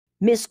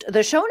Missed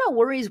the show? No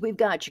worries. We've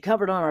got you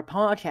covered on our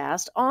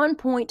podcast. On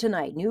point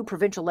tonight, new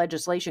provincial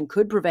legislation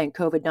could prevent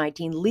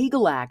COVID-19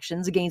 legal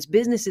actions against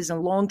businesses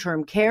and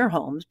long-term care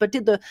homes. But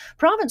did the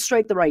province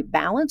strike the right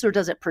balance, or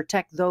does it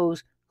protect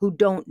those who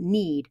don't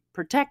need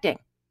protecting?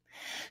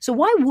 So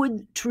why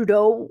would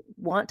Trudeau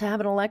want to have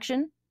an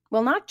election?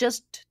 Well, not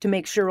just to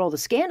make sure all the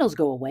scandals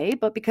go away,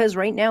 but because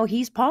right now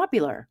he's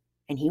popular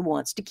and he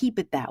wants to keep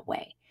it that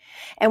way.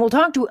 And we'll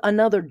talk to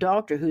another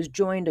doctor who's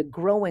joined a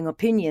growing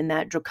opinion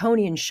that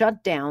draconian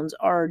shutdowns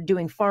are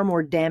doing far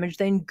more damage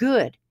than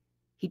good.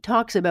 He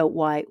talks about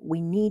why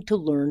we need to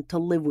learn to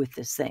live with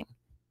this thing.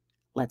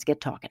 Let's get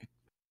talking.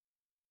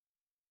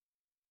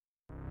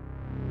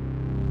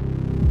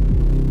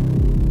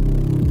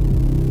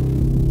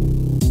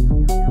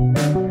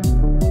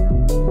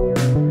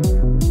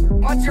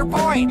 What's your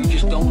point? You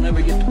just don't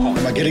ever get the point.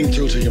 Am I getting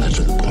through to you? That's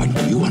the point.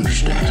 You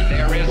understand.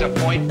 There is a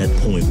point. That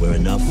point where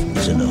enough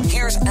is enough.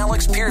 Here's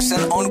Alex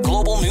Pearson on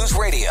Global News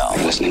Radio.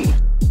 I'm listening.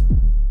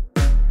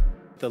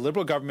 The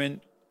Liberal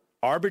government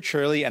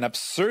arbitrarily and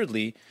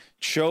absurdly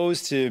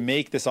chose to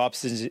make this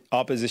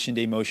opposition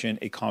day motion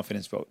a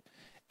confidence vote.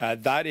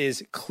 That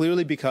is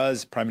clearly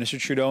because Prime Minister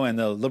Trudeau and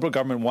the Liberal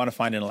government want to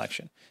fight an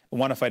election.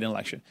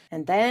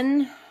 And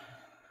then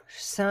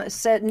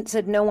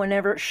said no one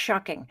ever.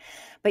 Shocking.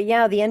 But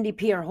yeah, the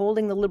NDP are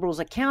holding the Liberals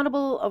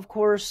accountable. Of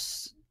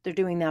course, they're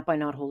doing that by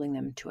not holding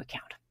them to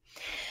account.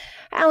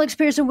 Alex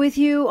Pearson with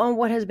you on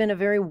what has been a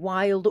very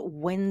wild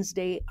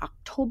Wednesday,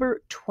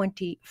 October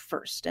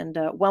 21st.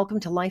 And welcome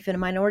to Life in a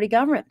Minority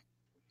Government.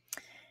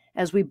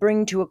 As we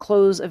bring to a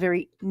close a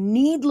very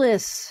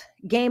needless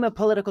game of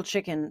political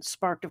chicken,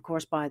 sparked, of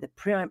course, by the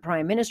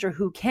Prime Minister,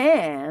 who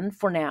can,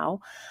 for now,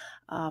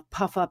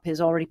 puff up his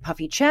already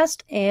puffy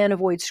chest and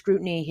avoid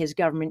scrutiny his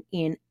government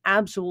in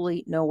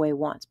absolutely no way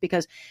wants.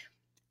 Because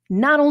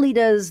not only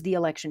does the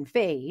election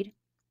fade,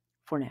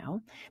 for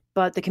now,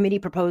 but the committee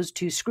proposed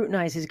to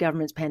scrutinize his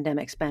government's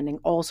pandemic spending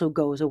also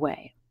goes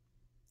away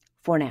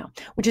for now,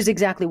 which is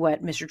exactly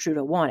what Mr.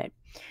 Trudeau wanted.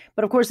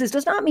 But of course, this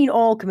does not mean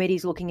all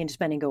committees looking into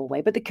spending go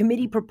away, but the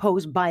committee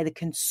proposed by the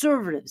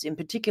Conservatives in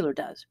particular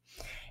does.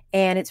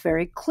 And it's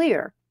very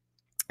clear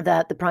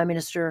that the Prime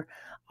Minister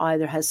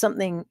either has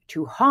something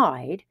to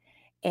hide,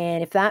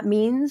 and if that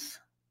means,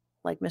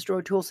 like Mr.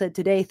 O'Toole said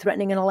today,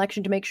 threatening an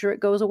election to make sure it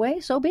goes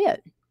away, so be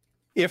it.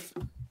 If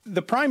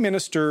the Prime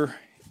Minister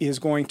is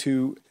going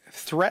to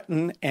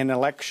threaten an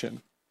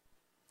election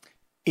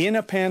in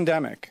a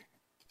pandemic,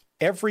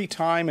 every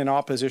time an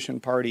opposition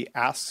party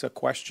asks a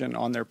question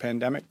on their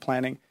pandemic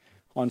planning,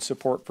 on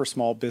support for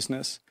small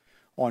business,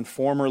 on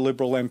former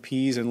Liberal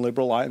MPs and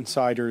Liberal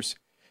insiders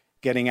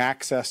getting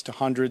access to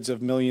hundreds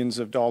of millions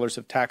of dollars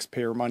of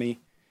taxpayer money,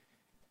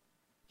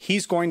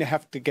 he's going to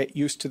have to get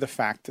used to the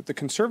fact that the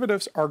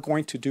Conservatives are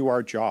going to do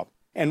our job.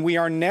 And we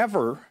are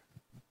never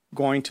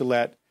going to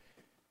let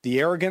the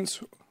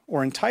arrogance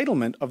or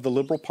entitlement of the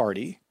Liberal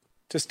Party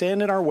to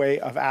stand in our way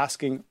of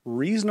asking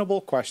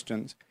reasonable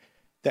questions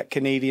that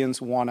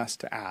Canadians want us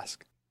to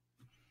ask.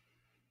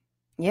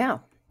 Yeah,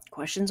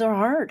 questions are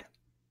hard,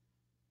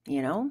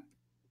 you know?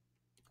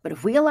 But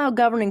if we allow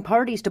governing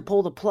parties to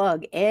pull the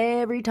plug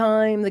every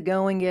time the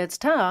going gets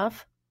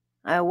tough,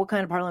 what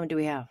kind of parliament do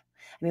we have?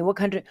 I mean, what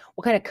kind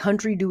of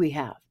country do we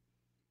have?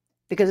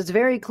 Because it's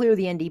very clear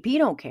the NDP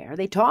don't care.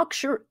 They talk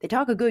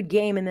a good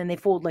game, and then they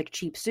fold like a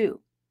cheap suit.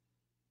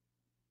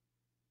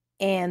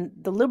 And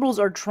the Liberals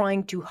are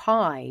trying to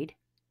hide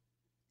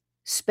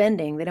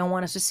spending they don't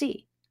want us to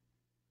see,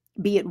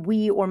 be it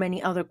we or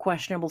many other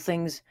questionable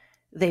things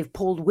they've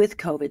pulled with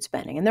COVID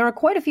spending. And there are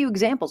quite a few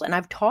examples, and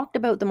I've talked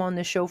about them on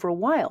this show for a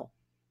while.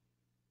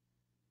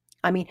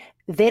 I mean,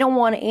 they don't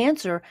want to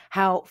answer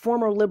how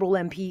former Liberal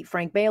MP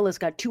Frank Baylis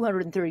got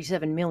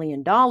 $237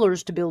 million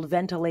to build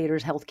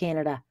ventilators Health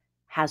Canada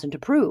hasn't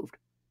approved.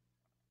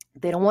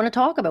 They don't want to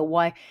talk about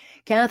why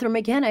Catherine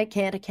McKenna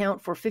can't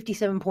account for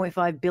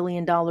 $57.5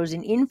 billion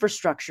in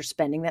infrastructure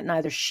spending that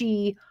neither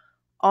she,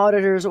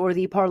 auditors, or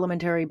the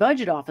parliamentary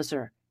budget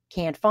officer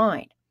can't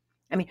find.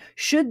 I mean,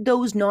 should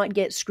those not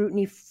get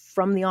scrutiny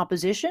from the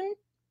opposition?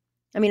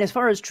 I mean, as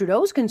far as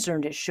Trudeau's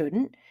concerned, it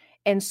shouldn't.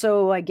 And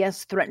so I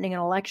guess threatening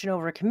an election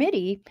over a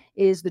committee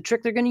is the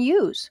trick they're going to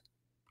use.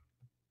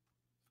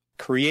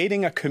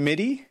 Creating a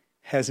committee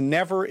has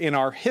never in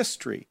our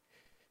history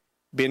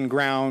been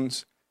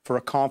grounds for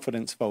a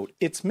confidence vote.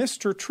 It's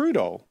Mr.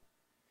 Trudeau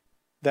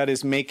that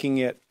is making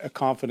it a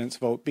confidence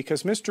vote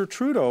because Mr.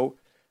 Trudeau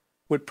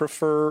would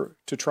prefer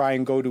to try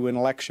and go to an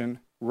election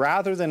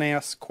rather than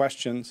ask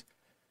questions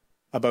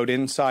about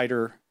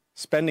insider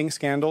spending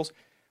scandals,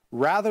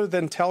 rather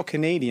than tell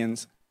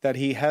Canadians that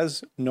he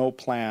has no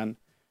plan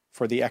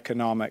for the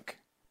economic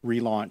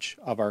relaunch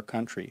of our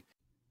country.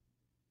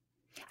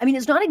 I mean,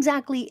 it's not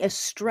exactly a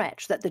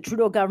stretch that the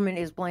Trudeau government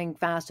is playing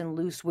fast and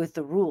loose with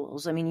the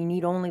rules. I mean, you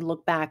need only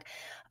look back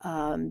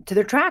to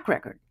their track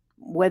record,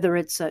 whether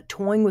it's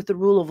toying with the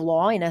rule of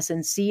law in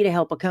SNC to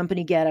help a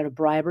company get out of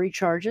bribery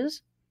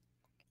charges,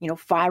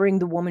 firing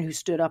the woman who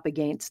stood up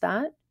against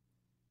that,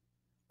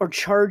 or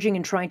charging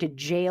and trying to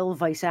jail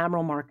Vice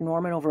Admiral Mark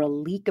Norman over a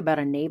leak about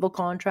a naval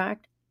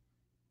contract.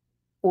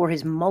 or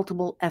his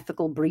multiple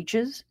ethical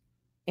breaches,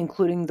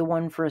 including the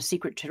one for a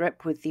secret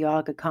trip with the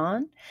Aga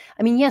Khan.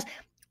 I mean, yes,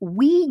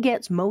 we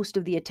gets most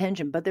of the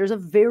attention, but there's a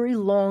very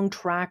long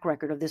track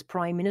record of this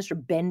prime minister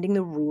bending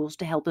the rules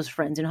to help his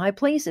friends in high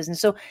places. And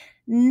so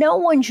no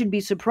one should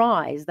be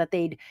surprised that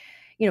they'd,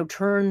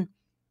 turn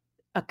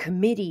a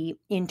committee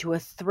into a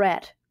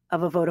threat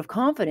of a vote of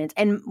confidence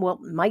and, well,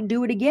 might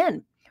do it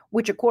again,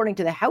 which according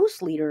to the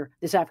House leader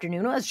this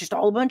afternoon was just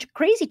all a bunch of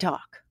crazy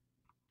talk.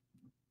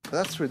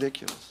 That's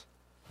ridiculous.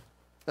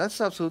 That's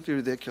absolutely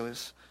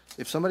ridiculous.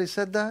 If somebody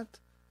said that,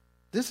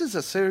 this is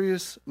a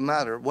serious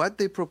matter. What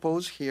they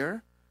propose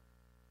here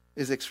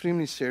is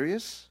extremely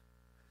serious.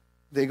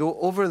 They go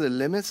over the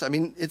limits. I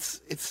mean,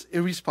 it's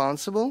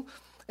irresponsible.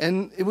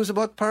 And it was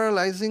about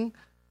paralyzing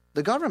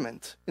the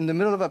government in the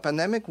middle of a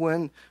pandemic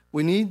when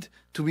we need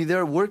to be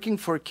there working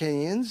for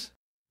Canadians.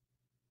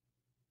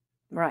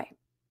 Right.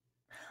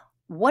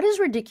 What is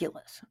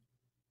ridiculous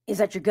is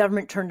that your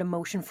government turned a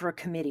motion for a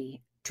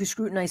committee to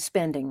scrutinize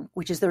spending,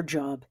 which is their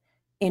job,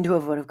 into a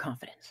vote of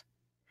confidence.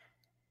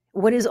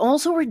 What is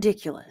also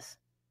ridiculous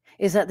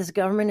is that this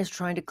government is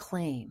trying to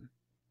claim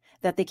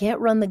that they can't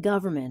run the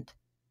government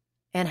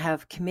and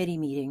have committee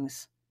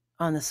meetings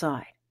on the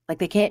side. Like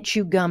they can't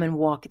chew gum and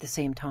walk at the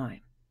same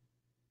time.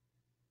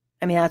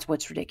 I mean, that's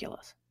what's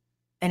ridiculous.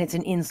 And it's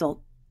an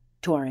insult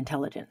to our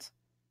intelligence.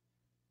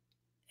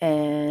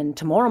 And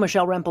tomorrow,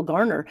 Michelle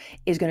Rempel-Garner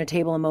is going to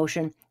table a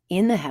motion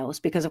in the House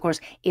because, of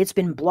course, it's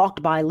been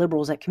blocked by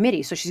Liberals at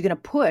committee. So she's going to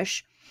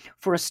push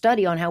for a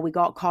study on how we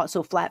got caught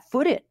so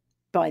flat-footed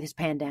by this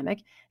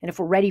pandemic and if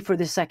we're ready for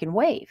this second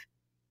wave.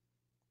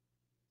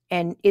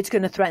 And it's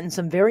going to threaten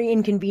some very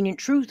inconvenient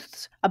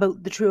truths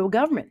about the Trudeau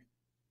government.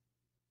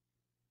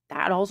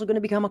 That also going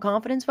to become a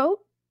confidence vote?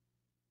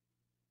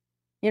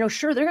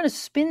 Sure, they're going to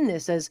spin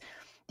this as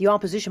the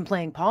opposition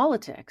playing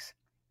politics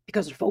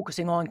because they're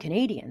focusing on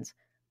Canadians.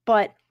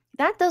 But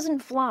that doesn't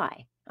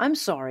fly. I'm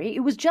sorry. It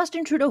was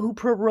Justin Trudeau who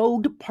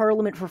prorogued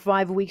Parliament for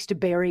 5 weeks to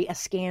bury a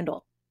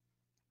scandal.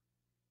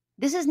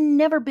 This has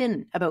never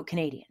been about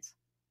Canadians.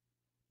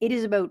 It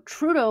is about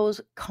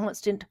Trudeau's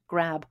constant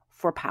grab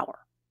for power.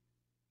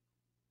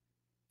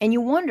 And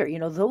you wonder,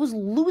 those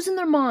losing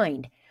their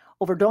mind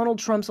over Donald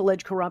Trump's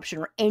alleged corruption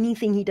or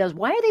anything he does,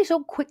 why are they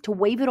so quick to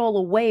wave it all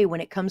away when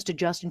it comes to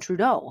Justin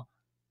Trudeau?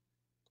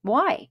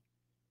 Why?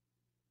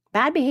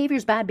 Bad behavior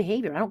is bad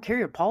behavior. I don't care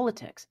your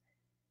politics.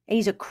 And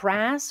he's a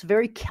crass,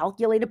 very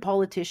calculated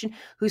politician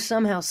who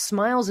somehow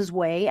smiles his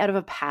way out of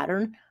a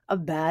pattern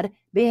of bad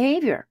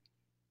behavior.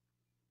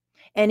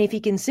 And if he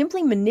can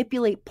simply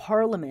manipulate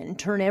Parliament and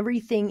turn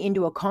everything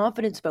into a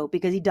confidence vote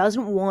because he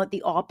doesn't want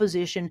the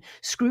opposition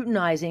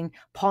scrutinizing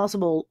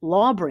possible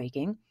law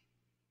breaking,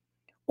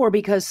 or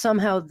because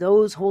somehow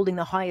those holding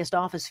the highest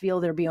office feel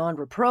they're beyond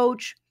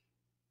reproach,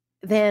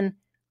 then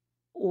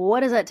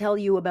what does that tell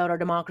you about our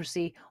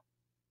democracy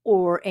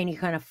or any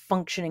kind of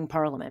functioning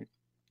Parliament?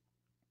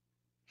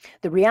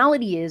 The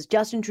reality is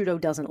Justin Trudeau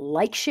doesn't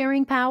like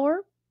sharing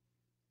power,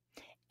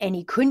 and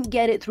he couldn't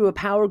get it through a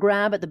power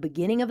grab at the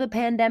beginning of the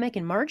pandemic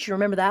in March. You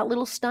remember that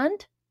little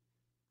stunt?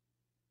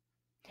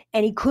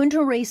 And he couldn't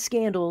erase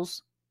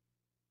scandals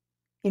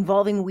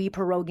involving we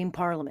proroguing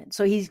Parliament.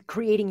 So he's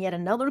creating yet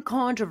another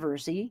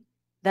controversy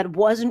that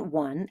wasn't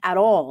one at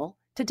all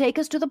to take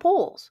us to the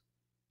polls.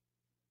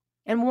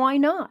 And why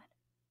not?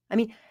 I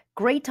mean,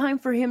 great time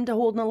for him to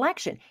hold an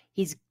election.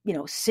 He's,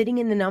 sitting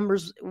in the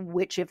numbers,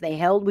 which if they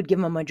held would give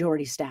him a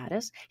majority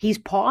status. He's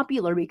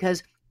popular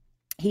because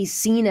he's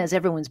seen as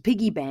everyone's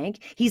piggy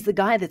bank. He's the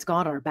guy that's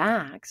got our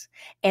backs.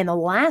 And the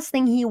last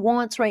thing he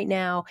wants right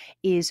now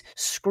is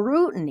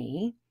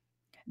scrutiny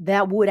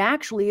that would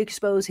actually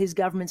expose his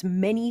government's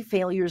many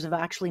failures of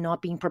actually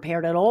not being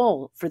prepared at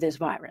all for this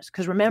virus.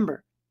 Because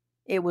remember,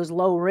 it was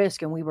low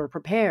risk and we were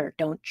prepared,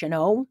 don't you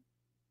know?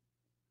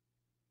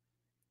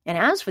 And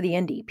as for the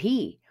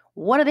NDP,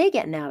 what are they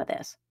getting out of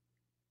this?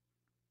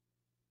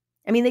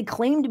 I mean, they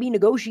claim to be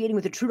negotiating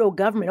with the Trudeau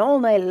government all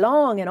night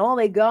long, and all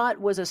they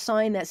got was a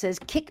sign that says,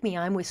 "Kick me,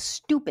 I'm with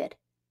stupid."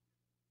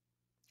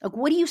 Like,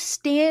 what do you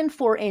stand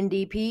for,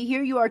 NDP?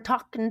 Here you are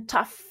talking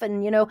tough,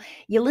 and,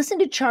 you listen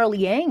to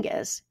Charlie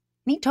Angus,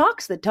 and he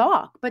talks the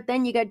talk, but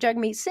then you got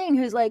Jagmeet Singh,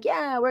 who's like,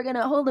 yeah, we're going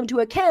to hold them to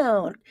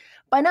account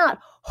by not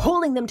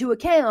holding them to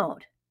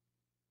account.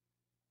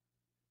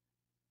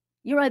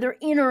 You're either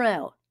in or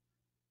out,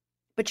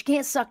 but you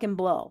can't suck and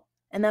blow,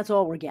 and that's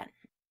all we're getting.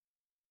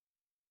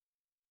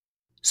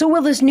 So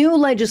will this new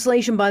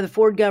legislation by the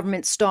Ford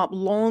government stop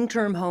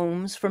long-term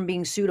homes from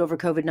being sued over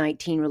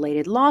COVID-19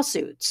 related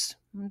lawsuits?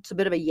 It's a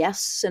bit of a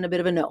yes and a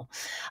bit of a no.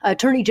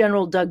 Attorney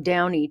General Doug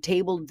Downey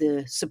tabled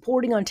the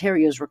Supporting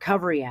Ontario's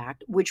Recovery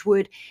Act, which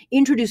would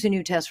introduce a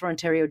new test for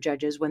Ontario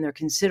judges when they're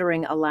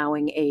considering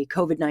allowing a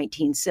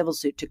COVID-19 civil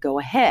suit to go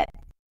ahead.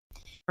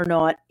 Or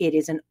not, it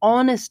is an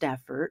honest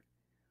effort,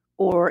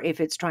 or if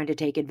it's trying to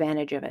take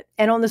advantage of it.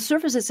 And on the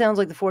surface, it sounds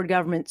like the Ford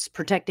government's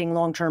protecting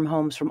long-term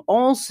homes from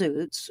all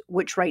suits,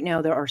 which right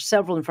now there are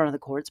several in front of the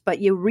courts. But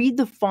you read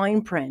the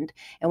fine print,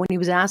 and when he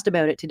was asked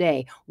about it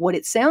today, what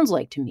it sounds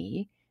like to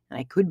me, and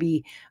I could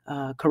be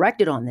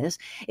corrected on this,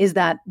 is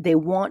that they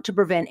want to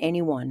prevent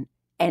anyone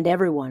and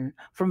everyone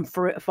from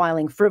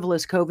filing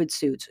frivolous COVID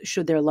suits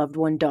should their loved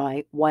one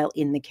die while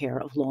in the care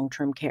of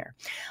long-term care.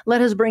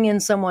 Let us bring in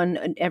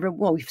someone,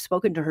 we've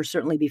spoken to her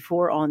certainly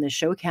before on this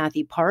show,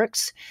 Kathy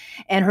Parks,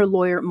 and her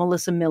lawyer,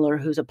 Melissa Miller,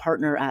 who's a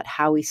partner at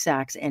Howie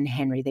Sachs and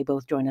Henry. They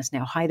both join us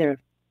now. Hi there.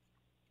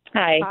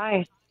 Hi.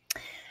 Hi.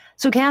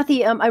 So,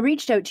 Kathy, I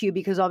reached out to you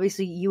because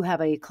obviously you have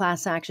a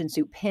class action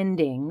suit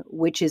pending,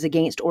 which is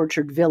against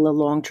Orchard Villa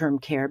Long-Term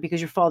Care,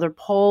 because your father,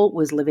 Paul,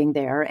 was living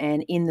there,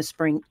 and in the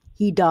spring,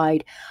 he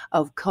died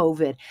of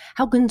COVID.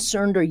 How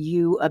concerned are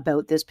you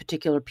about this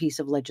particular piece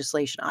of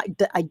legislation?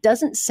 It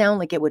doesn't sound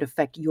like it would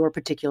affect your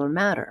particular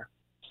matter.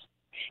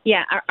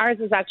 Yeah, ours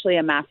is actually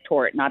a mass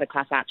tort, not a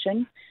class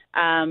action.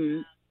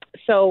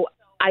 So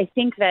I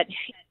think that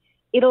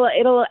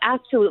it'll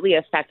absolutely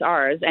affect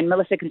ours, and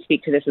Melissa can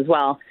speak to this as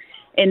well,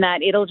 in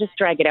that it'll just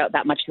drag it out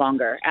that much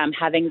longer.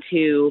 Having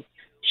to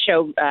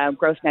show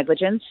gross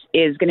negligence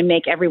is going to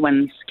make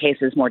everyone's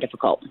cases more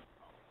difficult.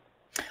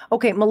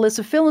 Okay,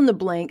 Melissa, fill in the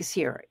blanks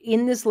here.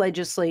 In this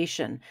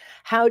legislation,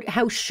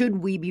 how should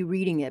we be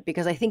reading it?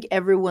 Because I think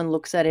everyone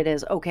looks at it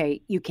as,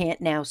 okay, you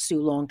can't now sue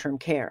long-term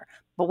care.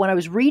 But when I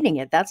was reading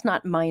it, that's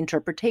not my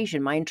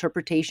interpretation. My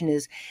interpretation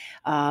is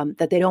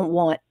that they don't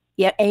want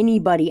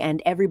anybody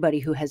and everybody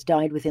who has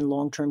died within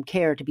long-term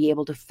care to be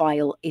able to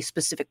file a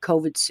specific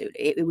COVID suit.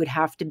 It would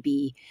have to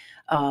be,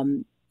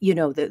 would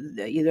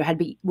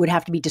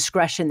have to be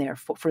discretion there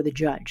for the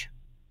judge.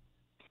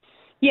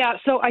 Yeah,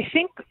 so I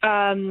think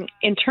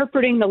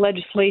interpreting the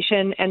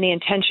legislation and the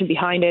intention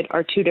behind it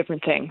are two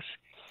different things.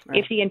 Right.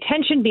 If the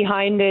intention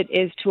behind it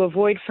is to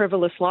avoid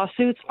frivolous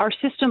lawsuits, our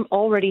system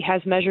already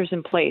has measures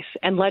in place,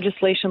 and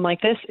legislation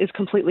like this is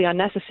completely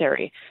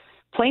unnecessary.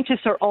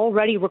 Plaintiffs are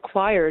already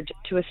required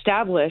to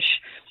establish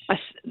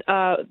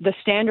the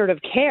standard of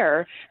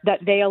care that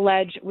they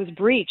allege was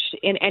breached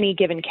in any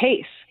given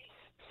case.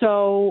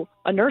 So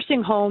a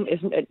nursing home is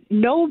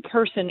no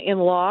person in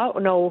law,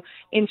 no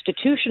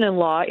institution in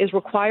law is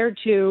required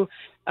to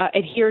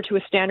adhere to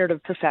a standard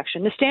of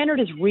perfection. The standard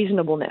is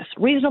reasonableness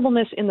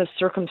in the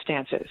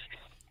circumstances.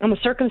 And the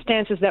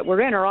circumstances that we're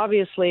in are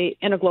obviously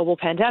in a global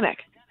pandemic.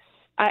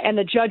 And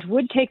the judge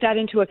would take that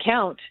into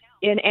account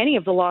in any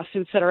of the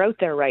lawsuits that are out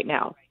there right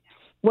now.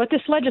 What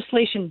this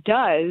legislation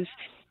does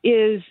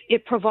is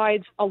it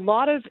provides a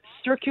lot of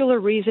circular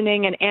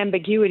reasoning and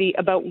ambiguity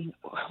about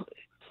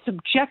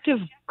subjective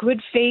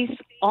good faith,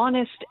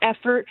 honest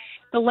effort.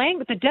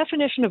 The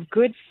definition of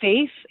good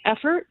faith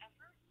effort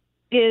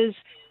is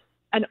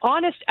an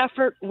honest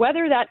effort,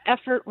 whether that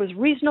effort was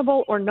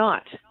reasonable or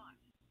not.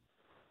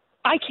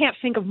 I can't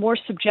think of more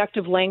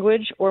subjective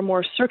language or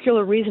more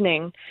circular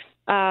reasoning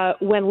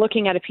when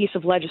looking at a piece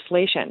of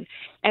legislation.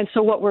 And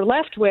so what we're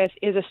left with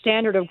is a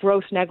standard of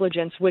gross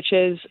negligence, which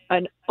is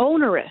an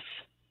onerous,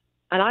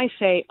 and I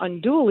say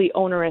unduly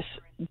onerous,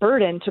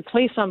 burden to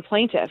place on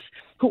plaintiffs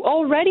who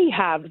already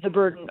have the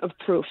burden of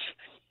proof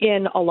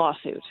in a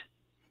lawsuit.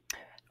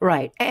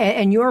 Right.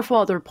 And your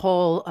father,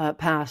 Paul,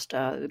 passed,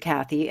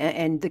 Kathy,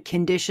 and the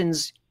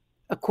conditions,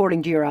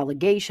 according to your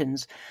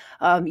allegations,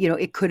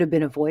 it could have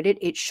been avoided.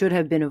 It should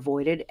have been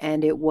avoided.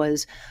 And it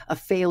was a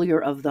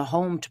failure of the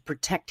home to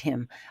protect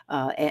him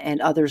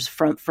and others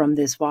from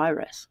this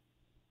virus.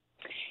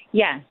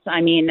 Yes.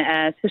 I mean,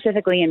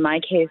 specifically in my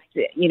case,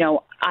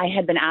 I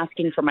had been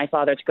asking for my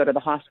father to go to the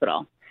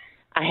hospital.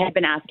 I had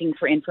been asking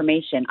for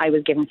information. I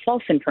was given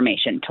false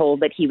information, told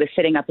that he was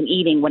sitting up and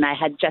eating when I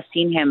had just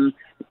seen him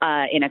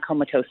in a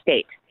comatose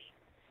state.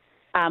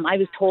 I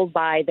was told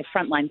by the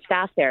frontline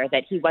staff there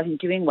that he wasn't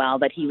doing well,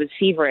 that he was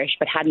feverish,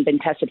 but hadn't been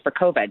tested for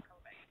COVID.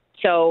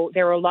 So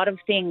there were a lot of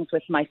things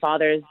with my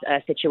father's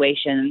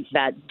situation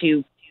that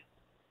do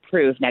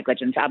prove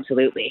negligence,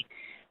 absolutely.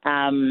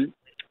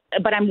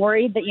 But I'm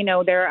worried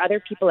that, there are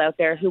other people out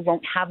there who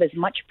won't have as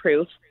much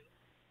proof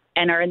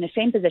and are in the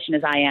same position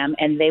as I am,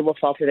 and they will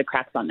fall through the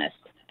cracks on this.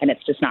 And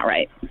it's just not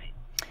right.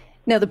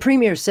 Now, the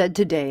Premier said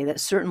today that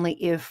certainly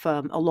if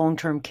a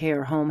long-term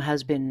care home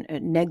has been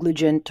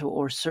negligent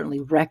or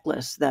certainly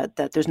reckless, that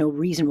there's no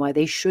reason why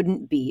they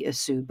shouldn't be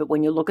sued. But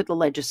when you look at the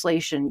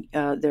legislation,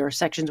 there are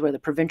sections where the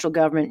provincial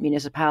government,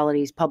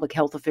 municipalities, public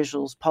health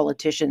officials,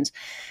 politicians,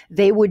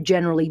 they would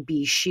generally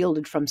be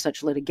shielded from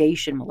such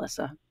litigation,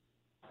 Melissa.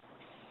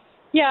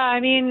 Yeah, I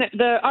mean,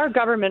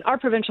 our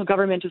provincial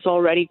government is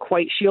already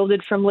quite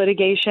shielded from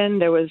litigation.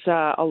 There was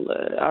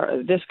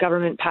this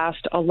government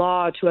passed a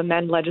law to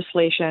amend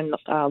legislation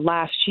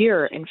last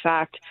year, in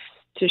fact,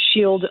 to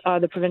shield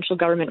the provincial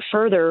government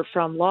further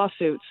from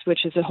lawsuits,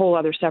 which is a whole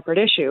other separate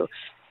issue.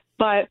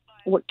 But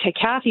to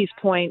Kathy's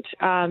point,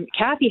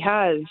 Kathy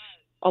has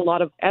a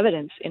lot of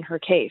evidence in her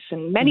case,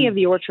 and many of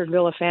the Orchard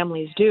Villa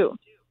families do.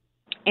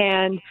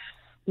 And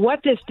what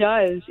this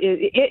does is,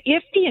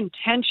 if the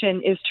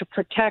intention is to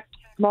protect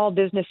small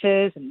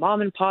businesses and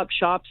mom and pop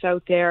shops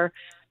out there,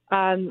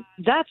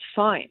 that's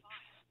fine.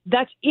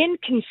 That's and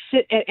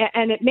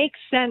it makes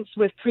sense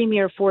with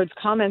Premier Ford's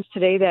comments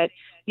today that,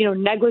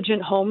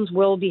 negligent homes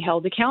will be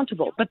held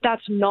accountable. But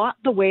that's not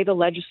the way the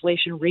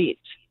legislation reads.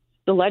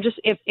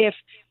 If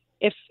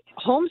if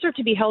homes are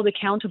to be held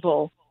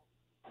accountable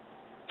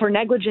for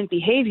negligent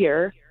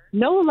behavior,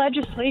 no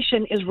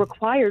legislation is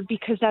required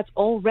because that's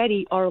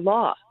already our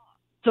law.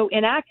 So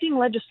enacting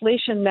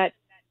legislation that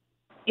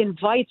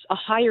invites a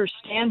higher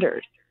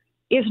standard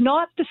is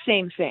not the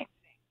same thing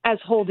as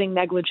holding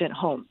negligent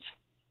homes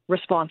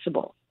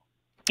responsible.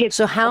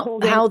 So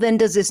how then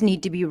does this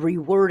need to be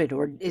reworded,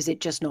 or is it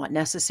just not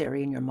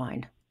necessary in your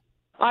mind?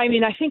 I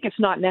mean, I think it's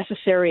not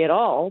necessary at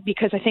all,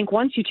 because I think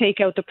once you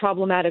take out the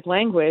problematic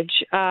language,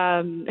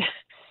 it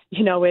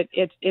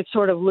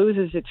sort of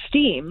loses its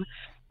steam.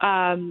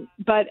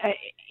 But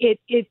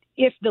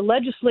if the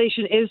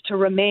legislation is to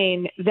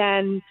remain,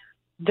 then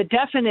the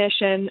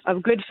definition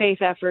of good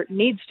faith effort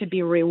needs to be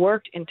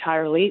reworked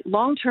entirely.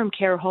 Long-term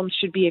care homes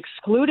should be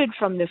excluded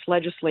from this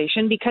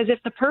legislation, because if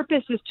the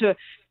purpose is to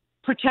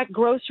protect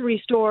grocery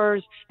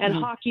stores and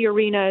hockey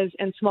arenas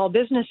and small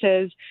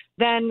businesses,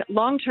 then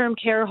long-term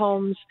care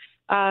homes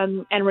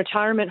and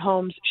retirement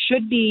homes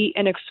should be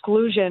an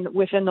exclusion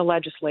within the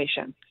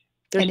legislation.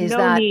 There's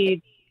no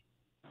need.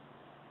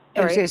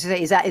 I was going to say,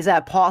 is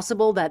that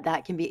possible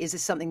that can be, is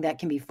this something that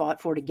can be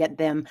fought for to get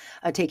them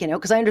taken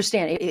out? Because I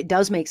understand it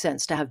does make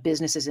sense to have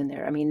businesses in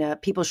there. I mean,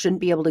 people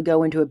shouldn't be able to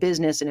go into a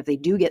business, and if they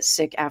do get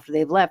sick after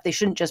they've left, they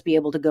shouldn't just be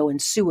able to go and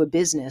sue a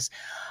business,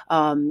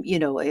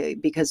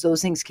 because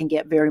those things can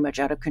get very much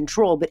out of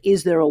control. But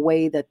is there a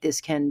way that this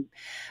can,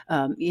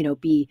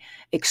 be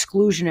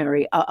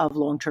exclusionary of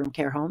long-term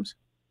care homes?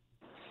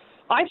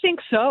 I think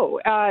so.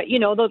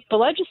 The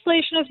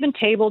legislation has been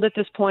tabled at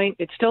this point.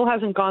 It still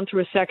hasn't gone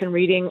through a second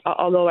reading,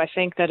 although I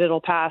think that it'll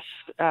pass,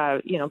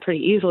 pretty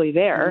easily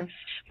there.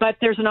 But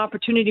there's an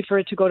opportunity for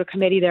it to go to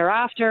committee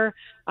thereafter.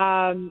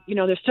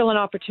 There's still an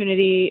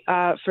opportunity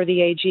for the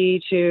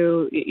AG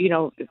to,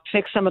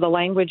 fix some of the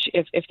language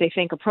if they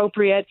think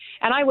appropriate.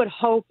 And I would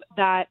hope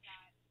that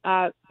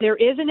there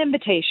is an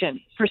invitation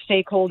for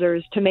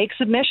stakeholders to make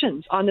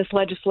submissions on this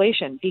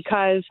legislation,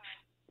 because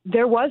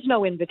there was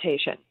no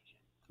invitation.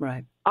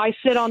 Right. I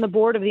sit on the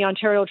board of the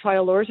Ontario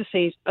Trial Lawyers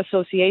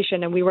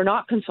Association, and we were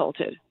not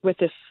consulted with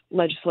this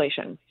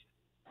legislation.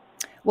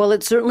 Well,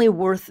 it's certainly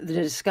worth the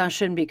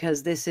discussion,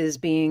 because this is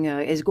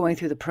going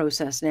through the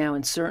process now,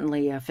 and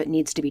certainly if it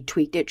needs to be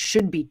tweaked, it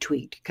should be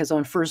tweaked, because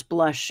on first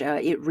blush,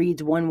 it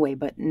reads one way,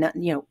 but not,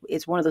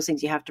 it's one of those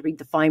things you have to read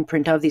the fine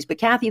print of these. But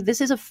Kathy, this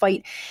is a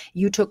fight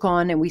you took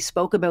on, and we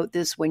spoke about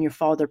this when your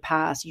father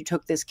passed. You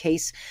took this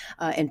case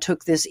and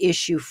took this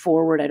issue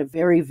forward at a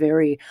very,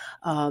 very,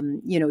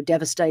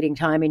 devastating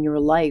time in your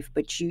life.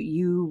 But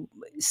you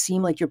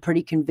seem like you're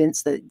pretty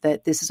convinced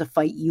that this is a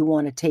fight you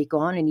want to take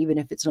on, and even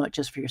if it's not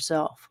just for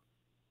yourself.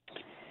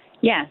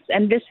 Yes,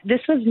 and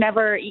this was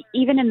never,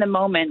 even in the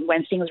moment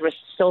when things were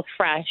still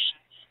fresh,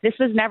 this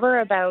was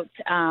never about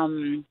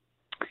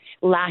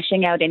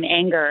lashing out in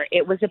anger.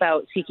 It was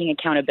about seeking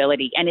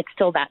accountability, and it's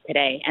still that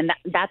today. And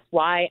that's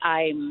why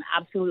I'm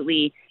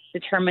absolutely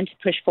determined to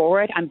push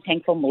forward. I'm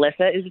thankful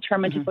Melissa is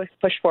determined to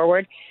push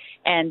forward,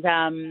 and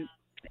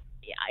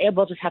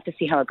we'll just have to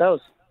see how it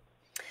goes.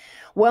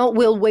 Well,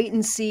 we'll wait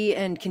and see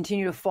and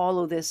continue to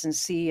follow this and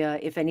see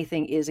if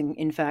anything is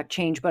in fact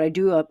changed. But I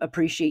do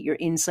appreciate your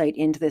insight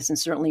into this, and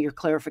certainly your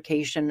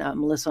clarification,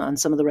 Melissa, on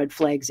some of the red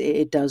flags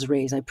it does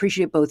raise. I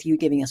appreciate both you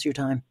giving us your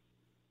time.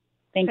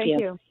 Thank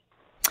you.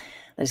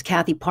 There's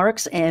Kathy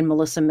Parks and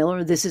Melissa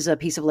Miller. This is a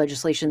piece of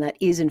legislation that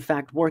is, in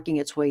fact, working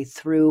its way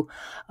through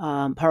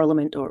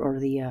Parliament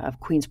or the of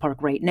Queen's Park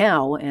right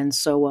now. And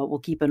so we'll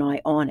keep an eye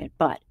on it.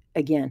 But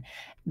again,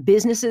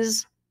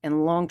 businesses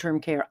and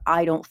long-term care,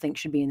 I don't think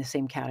should be in the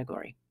same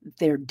category.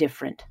 They're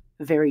different,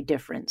 very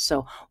different.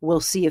 So we'll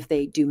see if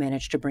they do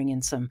manage to bring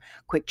in some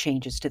quick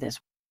changes to this.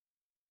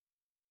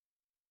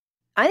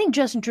 I think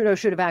Justin Trudeau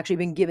should have actually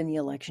been given the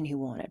election he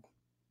wanted.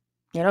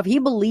 If he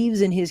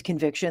believes in his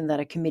conviction that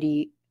a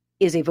committee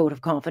is a vote of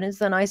confidence,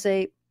 then I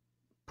say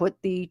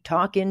put the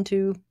talk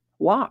into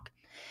walk.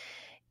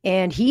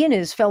 And he and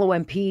his fellow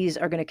MPs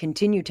are going to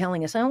continue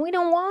telling us, we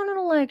don't want an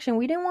election.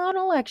 We didn't want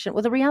an election.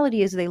 Well, the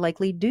reality is they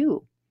likely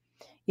do.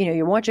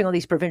 You're watching all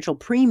these provincial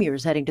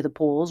premiers heading to the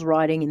polls,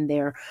 riding in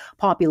their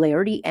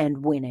popularity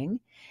and winning.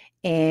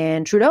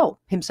 And Trudeau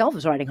himself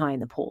is riding high in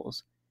the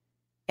polls.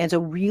 And so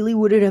really,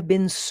 would it have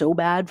been so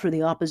bad for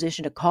the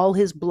opposition to call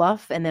his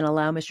bluff and then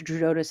allow Mr.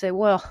 Trudeau to say,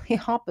 well, the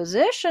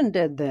opposition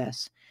did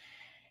this,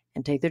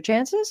 and take their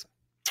chances?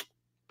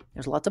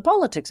 There's lots of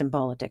politics in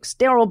politics.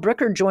 Darrell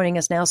Bricker joining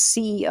us now,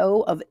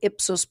 CEO of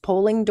Ipsos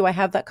Polling. Do I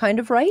have that kind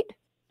of right?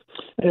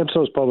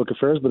 Ipsos Public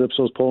Affairs, but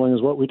Ipsos Polling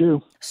is what we do.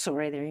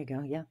 Sorry, there you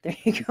go. Yeah, there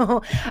you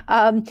go.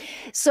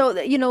 So,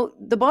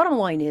 the bottom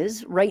line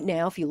is, right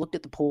now, if you looked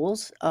at the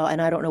polls,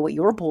 and I don't know what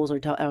your polls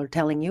are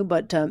telling you,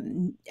 but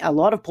a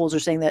lot of polls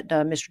are saying that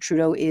Mr.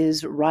 Trudeau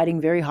is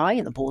riding very high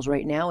in the polls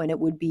right now, and it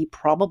would be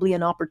probably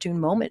an opportune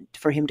moment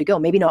for him to go.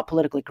 Maybe not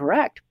politically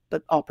correct,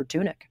 but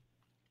opportunic.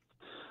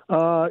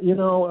 I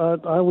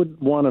would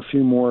want a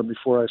few more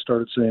before I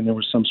started saying there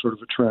was some sort of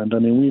a trend. I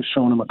mean, we've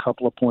shown him a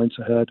couple of points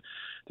ahead.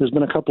 There's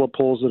been a couple of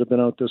polls that have been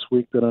out this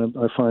week that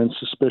I find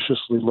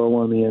suspiciously low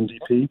on the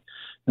NDP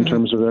in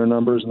terms of their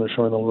numbers, and they're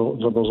showing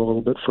those a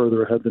little bit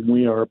further ahead than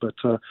we are. But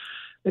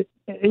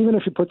even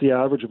if you put the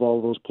average of all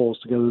of those polls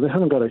together, they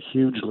haven't got a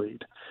huge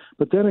lead.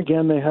 But then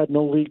again, they had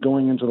no lead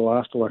going into the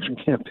last election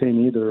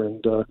campaign either,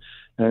 and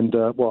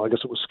well, I guess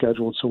it was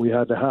scheduled, so we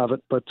had to have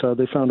it. But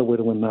they found a way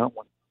to win that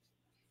one.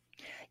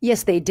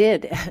 Yes, they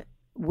did.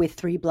 With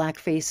 3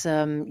 blackface,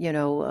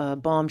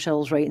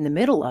 bombshells right in the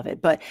middle of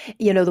it. But,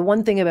 the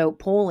one thing about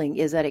polling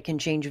is that it can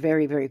change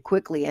very, very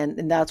quickly.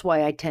 And that's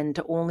why I tend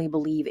to only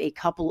believe a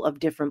couple of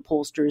different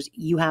pollsters.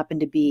 You happen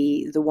to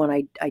be the one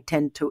I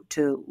tend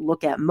to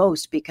look at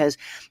most, because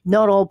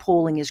not all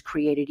polling is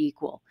created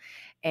equal.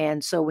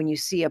 And so when you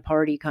see a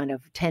party kind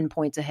of 10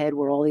 points ahead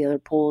where all the other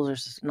polls are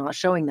not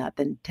showing that,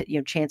 then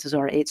chances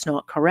are it's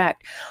not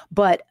correct.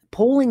 But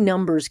polling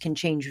numbers can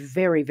change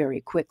very, very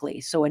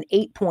quickly. So an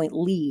 8-point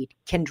lead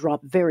can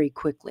drop very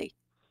quickly.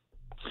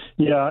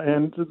 Yeah,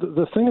 and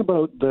the thing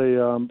about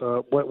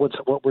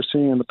what we're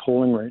seeing in the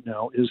polling right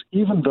now is,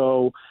 even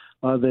though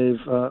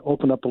they've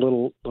opened up a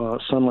little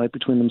sunlight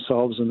between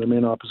themselves and the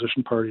main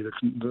opposition party,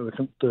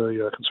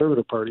 the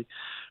Conservative Party,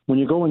 when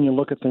you go and you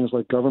look at things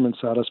like government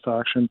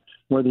satisfaction,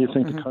 whether you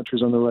think the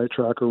country's on the right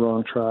track or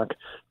wrong track,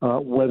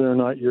 whether or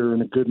not you're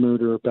in a good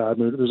mood or a bad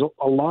mood, there's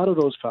a lot of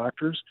those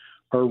factors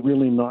are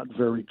really not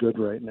very good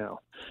right now.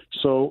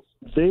 So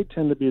they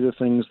tend to be the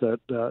things that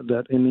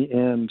in the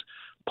end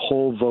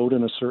poll vote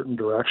in a certain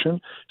direction.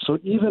 So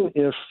even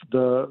if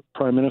the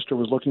Prime Minister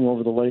was looking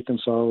over the lake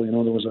and saw, there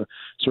was a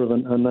sort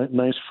of a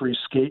nice free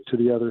skate to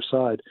the other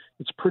side,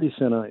 it's pretty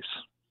thin ice.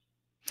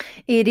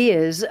 It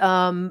is,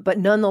 but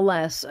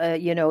nonetheless,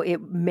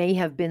 it may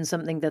have been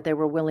something that they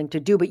were willing to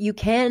do. But you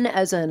can,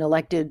 as an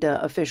elected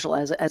official,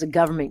 as a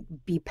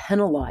government, be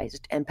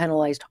penalized, and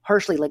penalized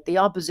harshly. Like, the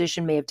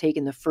opposition may have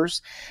taken the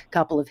first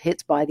couple of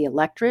hits by the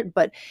electorate,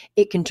 but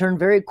it can turn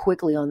very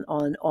quickly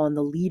on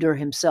the leader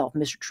himself,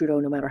 Mr. Trudeau,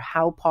 no matter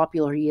how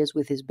popular he is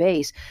with his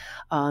base.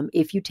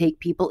 If you take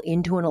people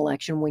into an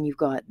election when you've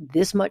got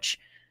this much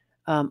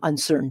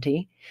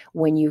uncertainty,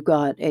 when you've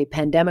got a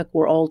pandemic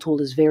we're all told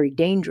is very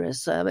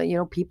dangerous,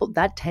 people,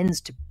 that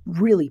tends to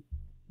really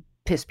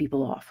piss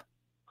people off.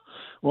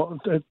 Well,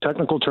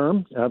 technical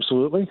term,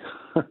 absolutely.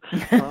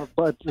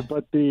 But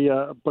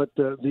the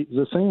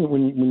thing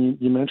when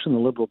you mention the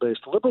Liberal base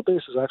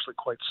is actually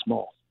quite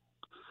small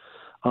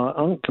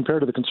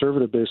compared to the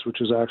Conservative base, which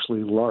is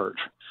actually large.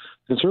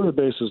 The Conservative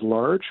base is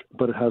large,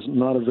 but it has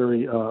not a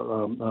very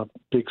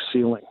big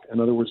ceiling. In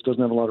other words, it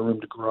doesn't have a lot of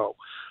room to grow.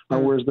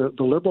 Whereas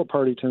the Liberal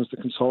Party tends to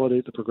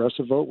consolidate the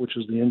progressive vote, which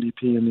is the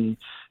NDP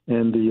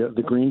and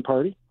the Green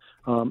Party,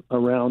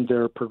 around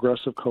their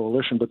progressive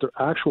coalition. But their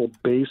actual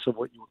base of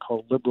what you would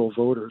call Liberal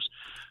voters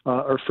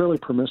are fairly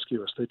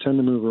promiscuous. They tend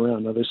to move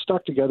around. Now, they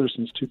stuck together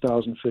since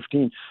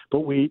 2015,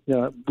 but we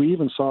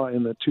even saw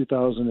in the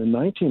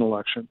 2019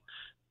 election,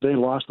 they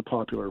lost the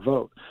popular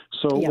vote.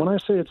 So when I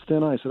say it's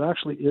thin ice, it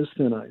actually is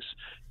thin ice.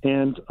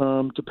 And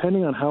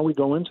depending on how we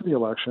go into the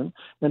election,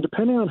 and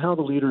depending on how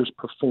the leaders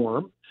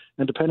perform,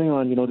 and depending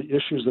on, the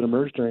issues that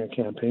emerge during a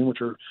campaign, which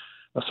are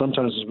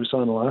sometimes, as we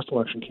saw in the last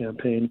election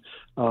campaign,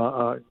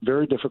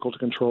 very difficult to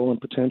control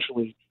and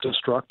potentially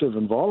destructive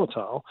and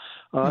volatile,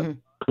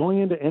 going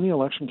into any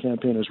election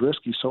campaign is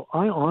risky. So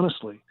I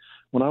honestly,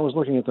 when I was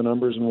looking at the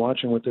numbers and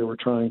watching what they were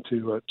trying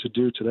to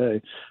do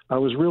today, I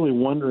was really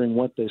wondering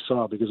what they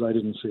saw, because I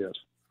didn't see it.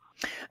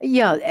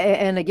 Yeah,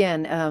 and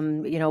again,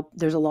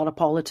 there's a lot of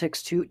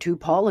politics to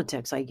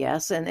politics, I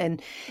guess,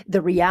 and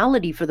the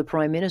reality for the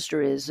Prime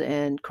Minister is,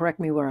 and correct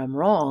me where I'm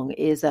wrong,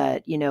 is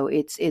that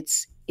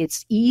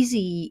it's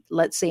easy,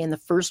 let's say in the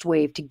first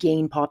wave, to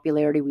gain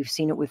popularity. We've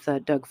seen it with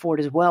Doug Ford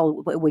as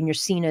well. When you're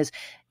seen as,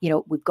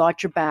 we've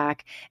got your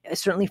back.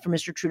 Certainly for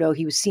Mr. Trudeau,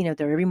 he was seen out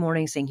there every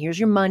morning saying, here's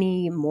your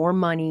money, more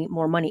money,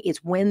 more money.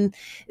 It's when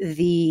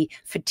the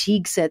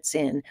fatigue sets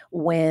in,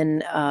 when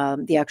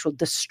the actual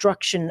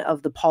destruction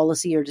of the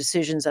policy or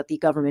decisions that the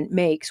government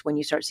makes, when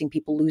you start seeing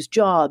people lose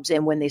jobs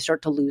and when they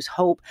start to lose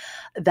hope,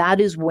 that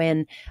is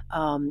when,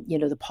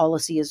 the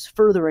policy is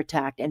further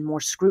attacked and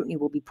more scrutiny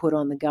will be put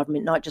on the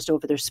government, not just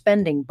over their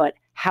spending, but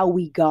how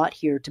we got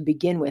here to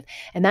begin with.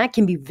 And that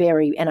can be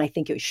and I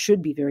think it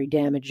should be very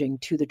damaging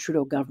to the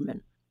Trudeau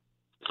government.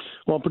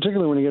 Well,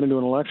 particularly when you get into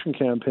an election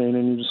campaign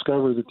and you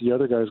discover that the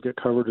other guys get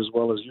covered as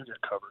well as you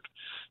get covered.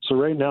 So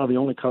right now, the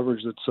only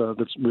coverage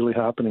that's really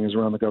happening is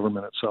around the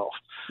government itself.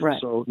 Right.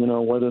 So,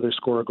 whether they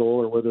score a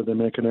goal or whether they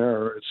make an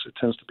error, it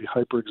tends to be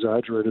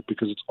hyper-exaggerated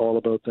because it's all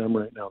about them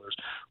right now. There's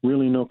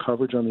really no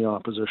coverage on the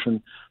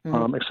opposition,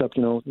 except,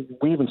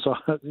 we even saw,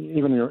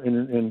 even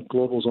in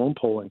Global's own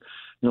polling,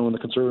 when the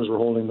Conservatives were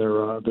holding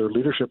their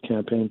leadership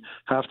campaign,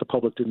 half the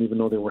public didn't even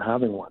know they were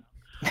having one.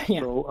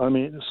 Yeah.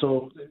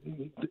 So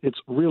it's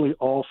really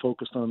all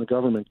focused on the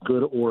government,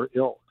 good or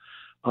ill.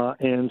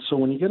 And so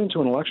when you get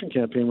into an election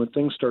campaign, when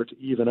things start to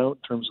even out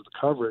in terms of the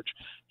coverage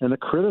and the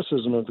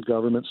criticism of the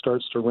government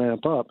starts to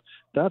ramp up,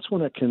 that's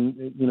when it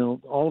can,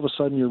 all of a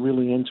sudden you're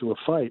really into a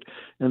fight.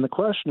 And the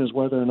question is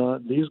whether or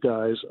not these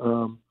guys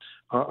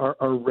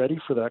are ready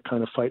for that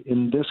kind of fight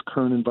in this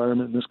current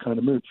environment, in this kind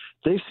of mood.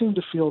 They seem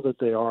to feel that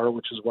they are,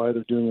 which is why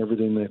they're doing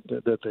everything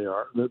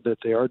that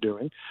they are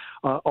doing.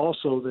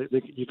 Also,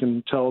 you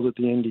can tell that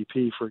the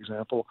NDP, for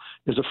example,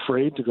 is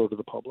afraid to go to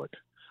the public.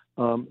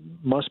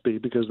 Must be,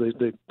 because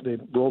they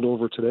rolled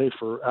over today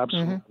for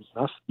absolutely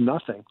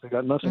nothing. They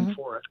got nothing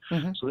for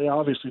it. So they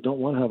obviously don't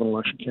want to have an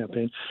election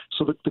campaign.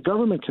 So the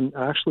government can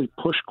actually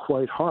push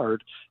quite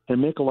hard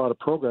and make a lot of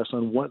progress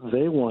on what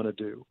they want to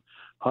do.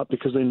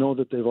 Because they know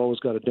that they've always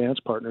got a dance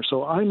partner.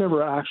 So I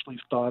never actually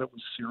thought it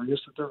was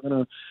serious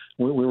that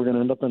we were going to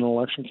end up in an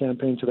election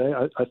campaign today.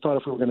 I thought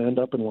if we were going to end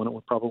up in one, it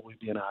would probably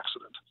be an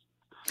accident.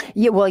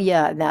 Yeah, well,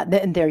 yeah,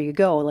 and there you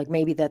go. Like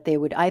maybe that they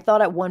would. I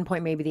thought at one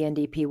point maybe the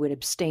NDP would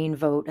abstain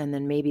vote and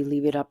then maybe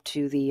leave it up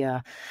to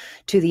the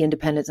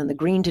independents and the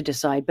Green to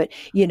decide. But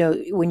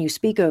when you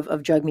speak of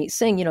Jagmeet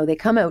Singh, they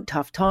come out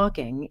tough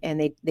talking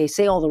and they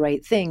say all the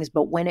right things.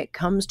 But when it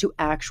comes to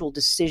actual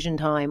decision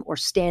time or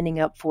standing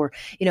up for,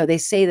 they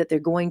say that they're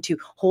going to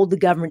hold the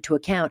government to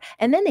account,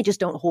 and then they just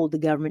don't hold the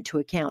government to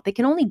account. They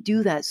can only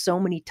do that so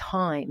many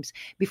times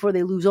before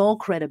they lose all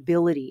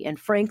credibility. And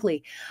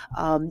frankly,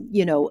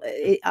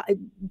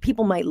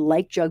 people might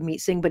like Jagmeet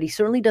Singh, but he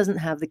certainly doesn't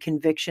have the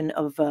conviction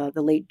of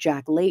the late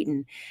Jack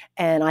Layton.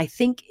 And I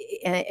think,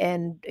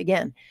 and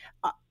again,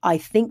 I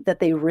think that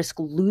they risk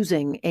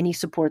losing any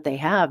support they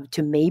have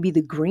to maybe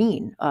the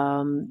Green,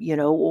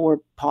 or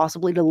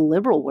possibly to the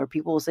Liberal, where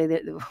people will say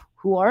that,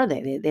 who are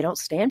they? They don't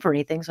stand for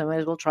anything, so I might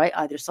as well try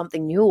either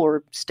something new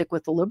or stick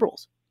with the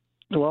Liberals.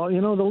 Well, the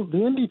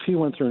NDP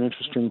went through an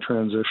interesting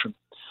transition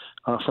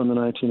from the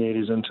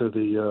 1980s into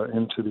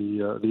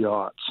the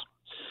aughts.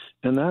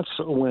 And that's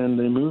when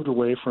they moved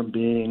away from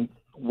being,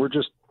 we're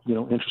just,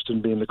 interested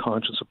in being the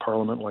conscience of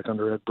Parliament, like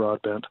under Ed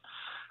Broadbent.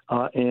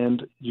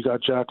 And you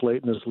got Jack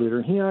Layton as leader.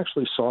 And he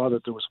actually saw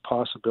that there was a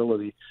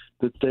possibility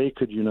that they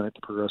could unite the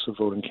progressive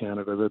vote in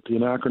Canada, that the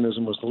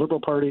anachronism was the Liberal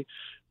Party.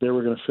 They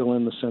were going to fill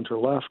in the center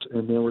left,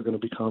 and they were going to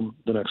become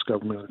the next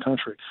government of the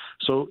country.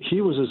 So he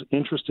was as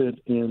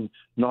interested in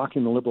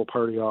knocking the Liberal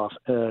Party off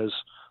as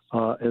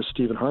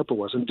Stephen Harper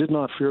was, and did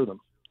not fear them.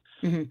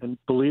 And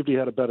believed he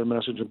had a better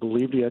message, and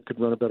believed he could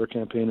run a better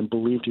campaign, and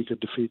believed he could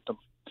defeat them.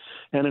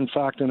 And in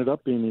fact, ended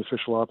up being the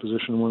official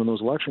opposition in one of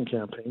those election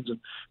campaigns. And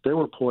they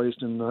were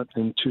poised in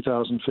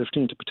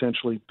 2015 to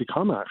potentially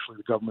become actually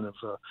the government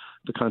of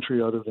the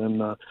country, other than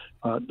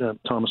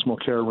Thomas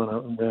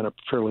Mulcair ran a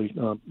fairly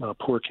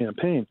poor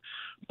campaign.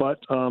 But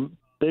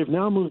they've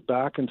now moved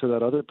back into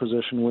that other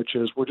position, which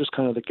is we're just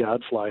kind of the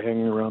gadfly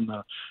hanging around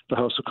the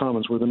House of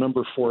Commons. We're the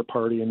number 4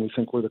 party, and we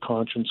think we're the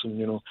conscience and,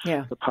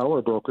 the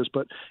power brokers.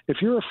 But if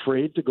you're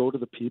afraid to go to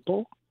the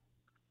people,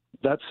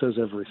 that says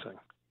everything.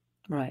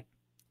 Right.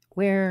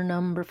 We're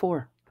number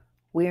 4.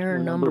 We're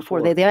number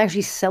 4. They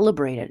actually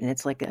celebrate it, and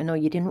it's like, I know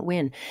you didn't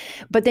win.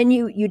 But then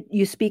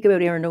you speak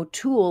about Aaron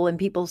O'Toole, and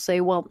people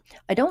say, well,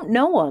 I don't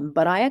know him,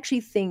 but I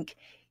actually think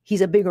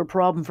he's a bigger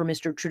problem for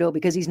Mr. Trudeau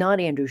because he's not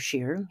Andrew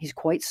Scheer. He's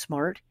quite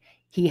smart.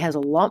 He has a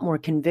lot more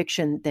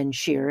conviction than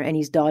Scheer, and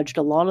he's dodged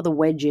a lot of the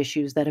wedge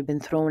issues that have been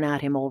thrown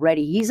at him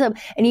already.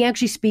 And he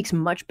actually speaks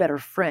much better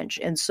French.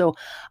 And so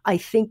I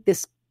think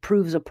this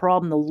proves a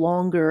problem. The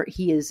longer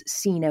he is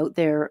seen out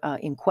there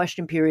in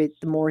question period,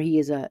 the more he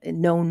is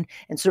known,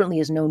 and certainly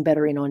is known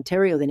better in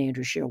Ontario than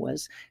Andrew Scheer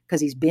was,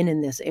 because he's been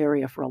in this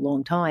area for a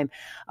long time.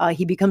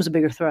 He becomes a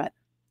bigger threat.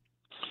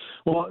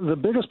 Well, the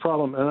biggest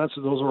problem, and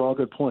those are all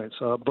good points,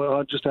 but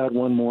I'll just add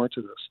one more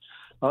to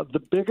this. The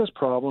biggest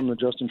problem that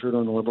Justin Trudeau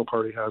and the Liberal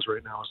Party has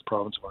right now is the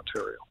province of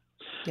Ontario.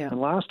 Yeah.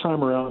 And last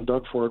time around,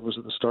 Doug Ford was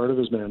at the start of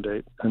his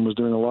mandate and was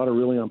doing a lot of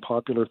really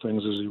unpopular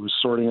things as he was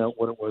sorting out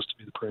what it was to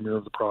be the premier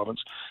of the province,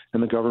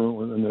 and the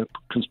government and the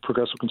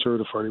Progressive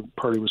Conservative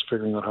Party was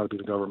figuring out how to be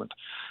the government.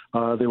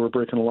 They were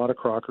breaking a lot of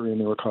crockery, and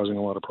they were causing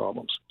a lot of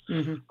problems.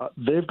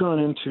 They've gone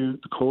into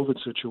the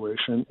COVID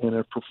situation and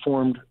have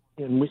performed,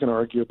 and we can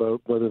argue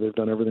about whether they've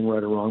done everything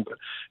right or wrong, but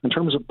in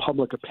terms of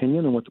public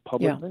opinion and what the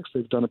public thinks,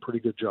 they've done a pretty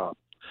good job.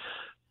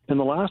 In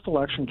the last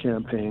election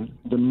campaign,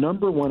 the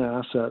number one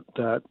asset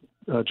that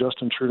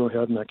Justin Trudeau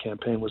had in that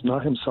campaign was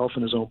not himself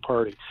and his own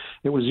party.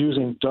 It was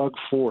using Doug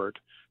Ford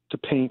to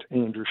paint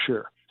Andrew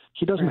Scheer.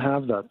 He doesn't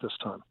have that this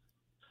time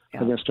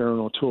against Aaron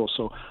O'Toole.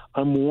 So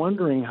I'm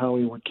wondering how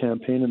he would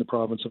campaign in the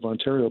province of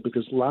Ontario,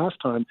 because last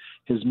time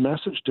his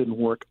message didn't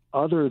work,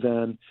 other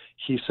than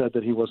he said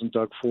that he wasn't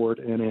Doug Ford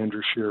and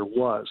Andrew Scheer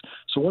was.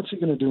 So what's he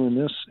going to do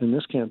in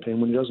this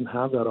campaign when he doesn't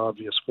have that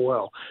obvious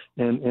foil,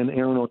 and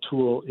Aaron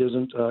O'Toole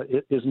isn't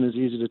as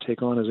easy to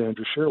take on as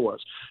Andrew Scheer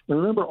was? And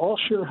remember, all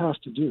Scheer has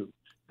to do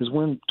is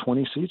win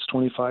 20 seats,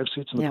 25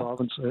 seats in the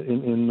province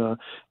in the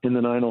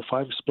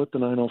 905, split the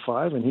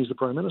 905, and he's the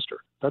prime minister.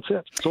 That's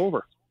it. It's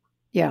over.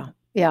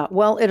 Yeah,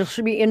 well, it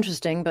should be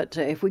interesting, but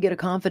if we get a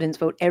confidence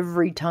vote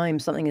every time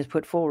something is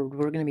put forward,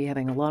 we're going to be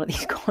having a lot of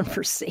these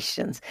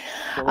conversations.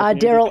 Well, if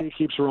the NDP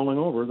keeps rolling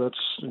over, that's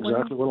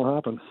exactly what will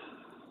happen.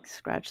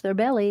 Scratch their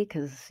belly,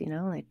 because,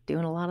 they're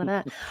doing a lot of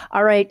that.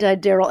 All right,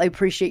 Daryl, I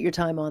appreciate your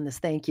time on this.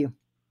 Thank you.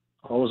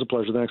 Always a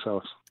pleasure. Thanks,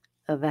 Alex.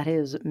 That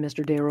is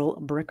Mr.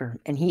 Darrell Bricker.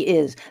 And he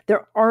is.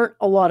 There aren't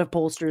a lot of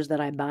pollsters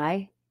that I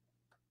buy.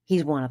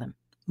 He's one of them.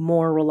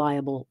 More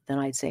reliable than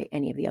I'd say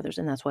any of the others.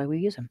 And that's why we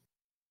use him.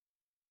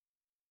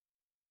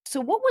 So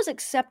what was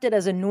accepted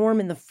as a norm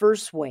in the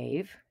first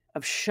wave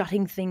of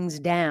shutting things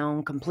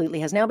down completely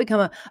has now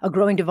become a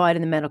growing divide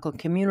in the medical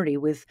community,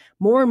 with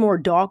more and more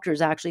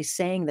doctors actually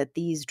saying that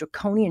these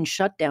draconian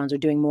shutdowns are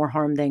doing more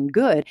harm than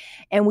good.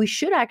 And we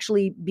should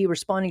actually be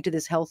responding to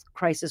this health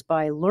crisis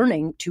by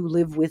learning to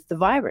live with the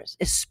virus,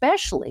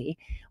 especially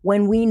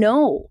when we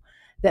know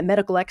that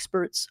medical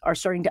experts are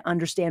starting to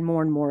understand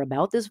more and more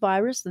about this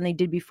virus than they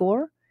did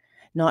before.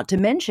 Not to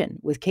mention,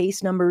 with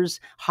case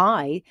numbers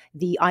high,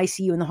 the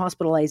ICU and the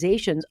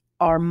hospitalizations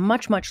are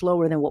much, much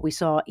lower than what we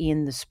saw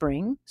in the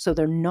spring. So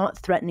they're not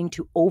threatening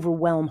to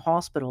overwhelm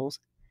hospitals.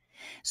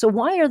 So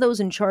why are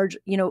those in charge,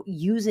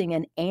 using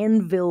an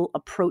anvil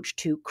approach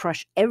to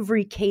crush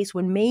every case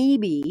when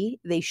maybe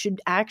they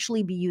should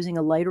actually be using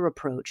a lighter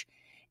approach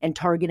and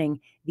targeting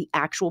the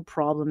actual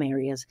problem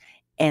areas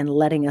and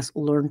letting us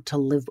learn to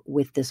live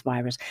with this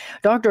virus?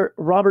 Dr.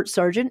 Robert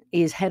Sargent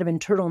is head of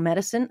internal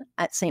medicine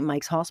at St.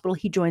 Mike's Hospital.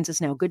 He joins us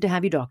now. Good to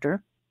have you,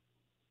 Doctor.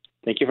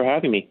 Thank you for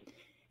having me.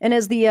 And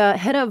as the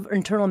head of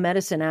internal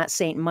medicine at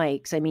St.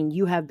 Mike's,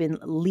 you have been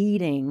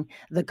leading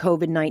the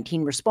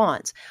COVID-19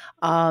 response.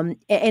 And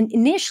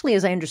initially,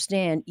 as I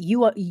understand,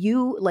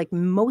 you, like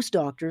most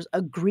doctors,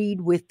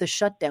 agreed with the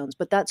shutdowns,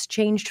 but that's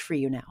changed for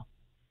you now.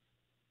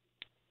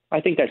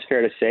 I think that's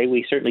fair to say.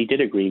 We certainly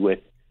did agree with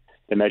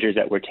the measures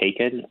that were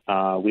taken.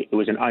 It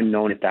was an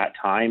unknown at that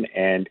time,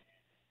 and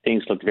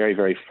things looked very,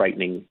 very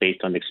frightening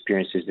based on the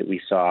experiences that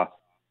we saw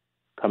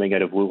coming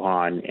out of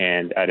Wuhan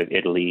and out of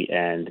Italy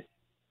and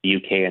the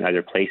UK and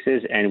other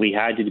places. And we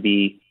had to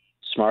be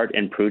smart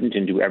and prudent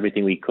and do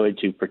everything we could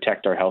to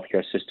protect our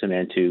healthcare system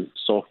and to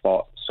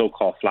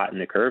so-called flatten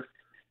the curve,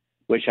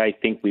 which I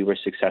think we were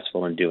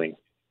successful in doing.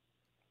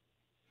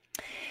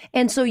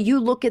 And so you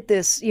look at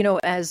this,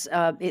 as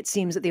it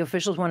seems that the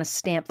officials want to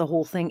stamp the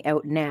whole thing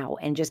out now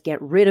and just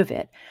get rid of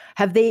it.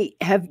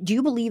 Do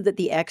you believe that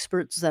the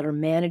experts that are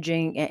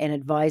managing and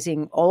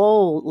advising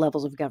all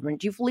levels of government,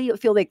 do you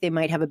feel like they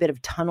might have a bit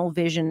of tunnel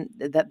vision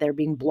that they're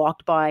being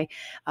blocked by,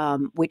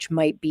 which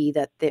might be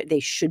that they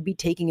should be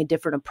taking a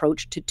different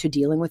approach to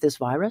dealing with this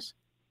virus?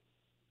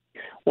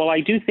 Well,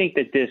 I do think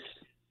that this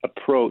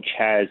approach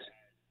has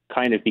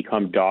kind of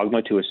become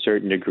dogma to a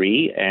certain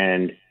degree,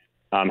 and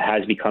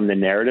has become the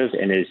narrative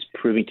and is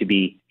proving to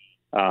be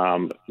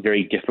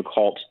very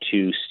difficult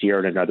to steer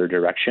in another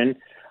direction.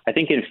 I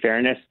think, in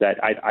fairness, that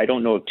I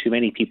don't know of too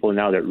many people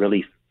now that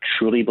really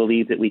truly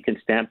believe that we can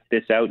stamp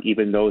this out.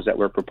 Even those that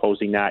were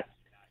proposing that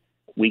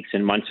weeks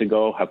and months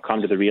ago have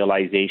come to the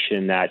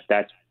realization that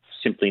that's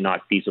simply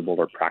not feasible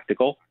or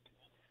practical.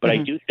 But I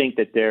do think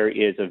that there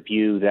is a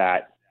view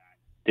that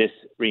this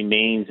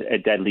remains a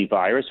deadly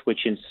virus,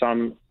 which in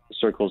some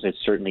circles it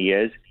certainly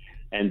is,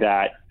 and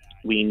that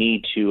we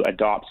need to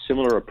adopt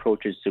similar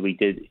approaches that we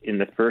did in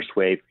the first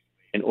wave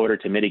in order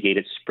to mitigate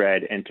its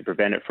spread and to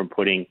prevent it from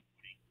putting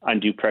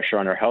undue pressure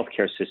on our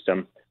healthcare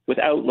system,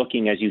 without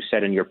looking, as you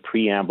said in your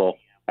preamble,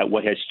 at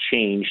what has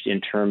changed in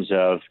terms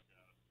of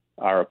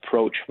our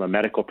approach from a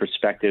medical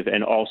perspective,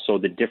 and also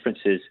the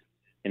differences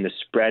in the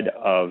spread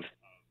of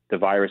the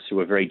virus through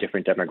a very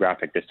different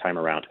demographic this time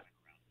around.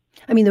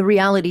 The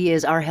reality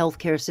is our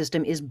healthcare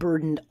system is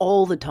burdened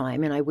all the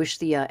time, and I wish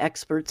the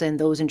experts and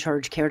those in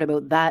charge cared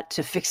about that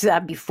to fix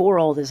that before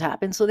all this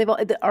happened. So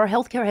our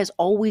healthcare has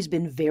always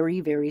been very,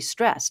 very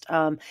stressed,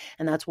 and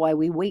that's why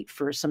we wait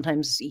for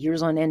sometimes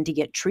years on end to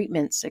get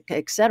treatments,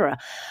 et cetera.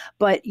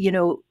 But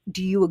do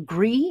you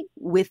agree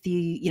with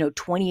the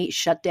 28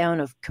 shutdown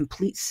of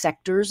complete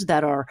sectors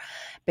that are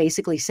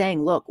basically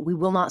saying, look, we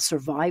will not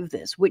survive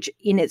this, which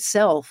in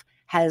itself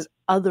has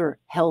other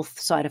health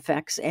side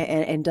effects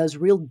and does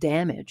real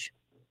damage?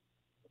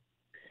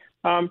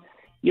 I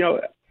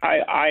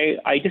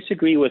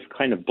disagree with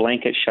kind of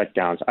blanket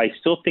shutdowns. I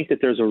still think that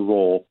there's a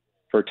role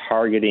for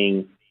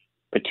targeting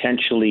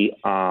potentially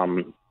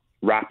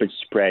rapid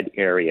spread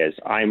areas.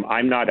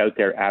 I'm not out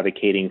there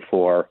advocating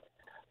for,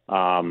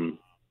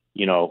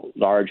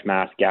 large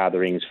mass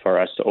gatherings, for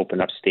us to open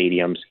up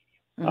stadiums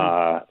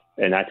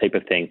and that type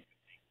of thing.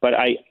 But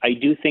I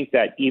do think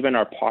that even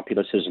our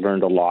populace has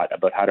learned a lot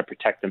about how to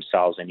protect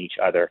themselves and each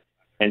other.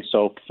 And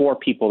so for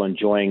people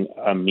enjoying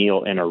a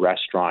meal in a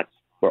restaurant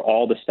where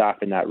all the staff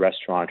in that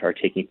restaurant are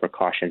taking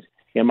precautions,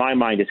 in my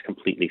mind, is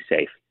completely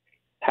safe.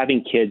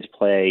 Having kids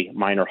play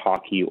minor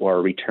hockey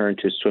or return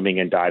to swimming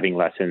and diving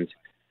lessons,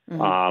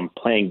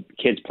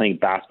 kids playing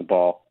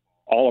basketball,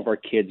 all of our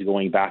kids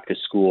going back to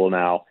school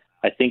now,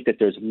 I think that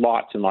there's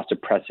lots and lots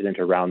of precedent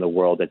around the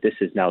world that this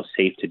is now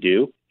safe to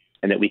do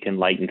and that we can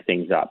lighten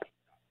things up.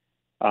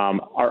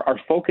 Our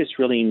focus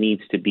really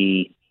needs to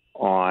be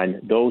on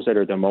those that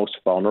are the most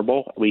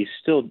vulnerable. We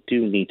still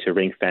do need to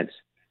ring fence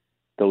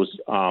those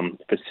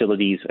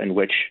facilities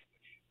which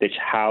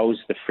house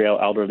the frail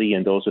elderly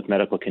and those with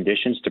medical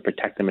conditions to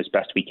protect them as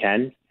best we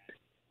can.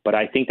 But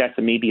I think that's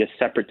maybe a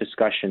separate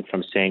discussion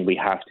from saying we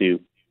have to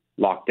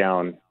lock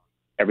down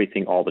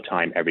everything all the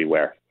time,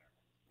 everywhere.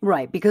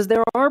 Right, because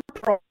there are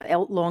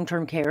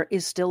long-term care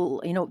is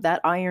still, that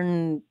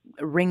iron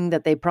ring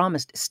that they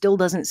promised still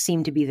doesn't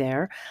seem to be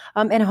there.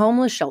 And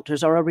homeless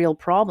shelters are a real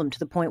problem to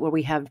the point where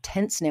we have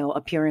tents now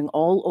appearing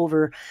all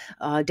over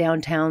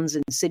downtowns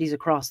and cities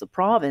across the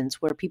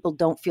province where people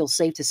don't feel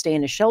safe to stay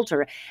in a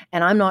shelter.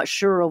 And I'm not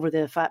sure over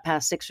the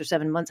past 6 or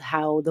 7 months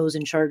how those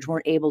in charge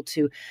weren't able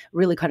to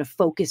really kind of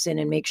focus in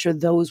and make sure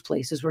those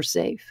places were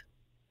safe.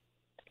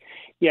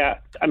 Yeah,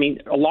 I mean,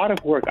 a lot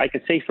of work, I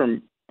could say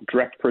from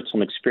direct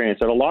personal experience,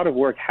 that a lot of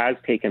work has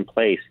taken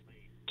place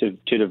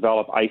to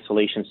develop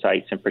isolation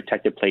sites and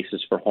protected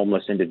places for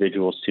homeless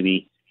individuals to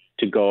be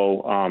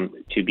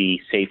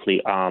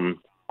safely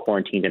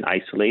quarantined and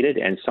isolated.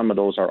 And some of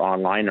those are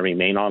online and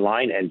remain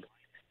online. And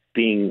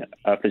being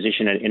a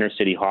physician at Inner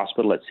City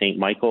Hospital at St.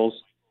 Michael's,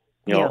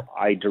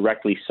 I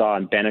directly saw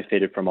and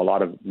benefited from a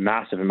lot of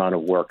massive amount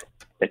of work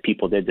that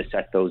people did to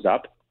set those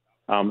up.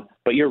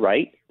 But you're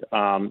right.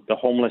 The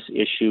homeless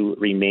issue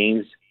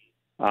remains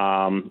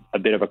a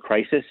bit of a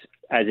crisis,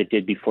 as it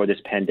did before this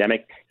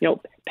pandemic.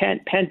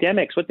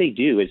 Pandemics, what they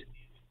do is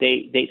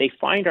they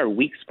find our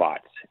weak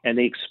spots and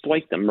they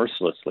exploit them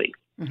mercilessly.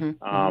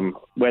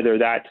 Whether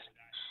that's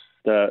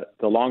the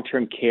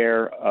long-term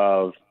care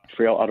of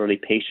frail elderly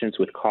patients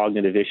with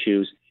cognitive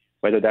issues,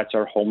 whether that's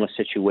our homeless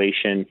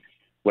situation,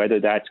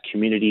 whether that's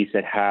communities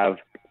that have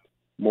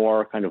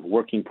more kind of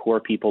working poor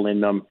people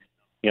in them,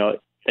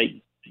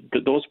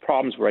 those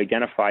problems were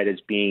identified as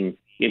being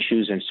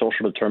issues and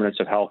social determinants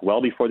of health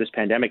well before this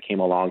pandemic came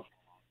along.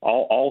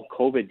 All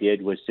COVID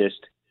did was just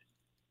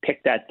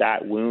pick at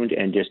that wound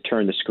and just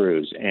turn the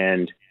screws.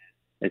 And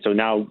so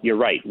now you're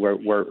right.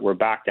 We're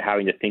back to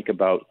having to think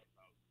about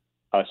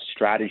a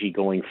strategy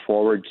going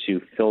forward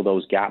to fill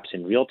those gaps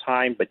in real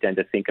time, but then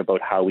to think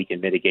about how we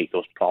can mitigate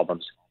those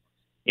problems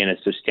in a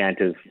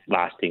substantive,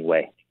 lasting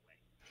way.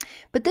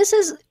 But this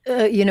has,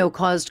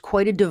 caused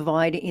quite a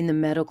divide in the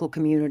medical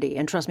community.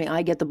 And trust me,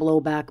 I get the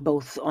blowback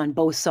on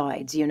both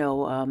sides. There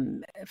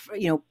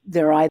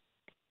are either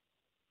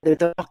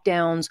the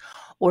lockdowns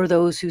or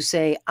those who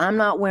say, I'm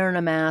not wearing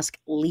a mask,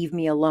 leave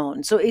me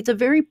alone. So it's a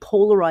very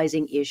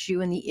polarizing issue.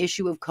 And the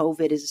issue of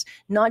COVID is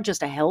not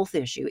just a health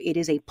issue. It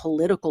is a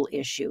political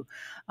issue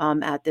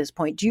at this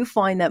point. Do you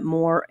find that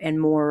more and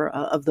more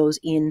of those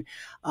in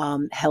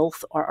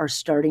health are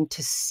starting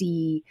to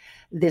see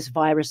this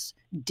virus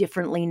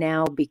differently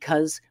now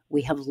because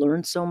we have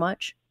learned so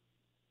much?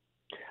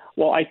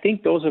 Well, I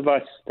think those of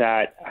us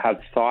that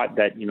have thought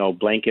that,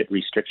 blanket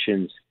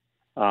restrictions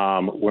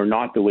were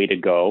not the way to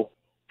go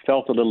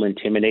felt a little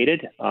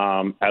intimidated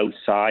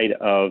outside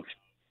of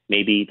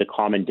maybe the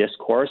common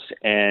discourse.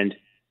 And,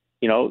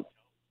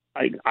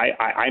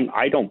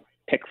 I don't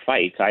pick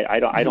fights. I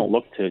don't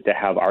look to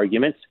have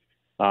arguments.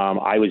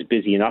 I was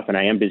busy enough, and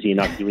I am busy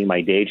enough doing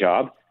my day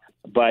job.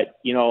 But,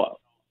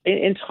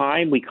 in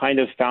time, we kind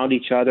of found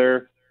each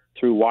other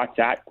through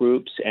WhatsApp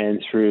groups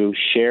and through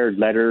shared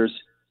letters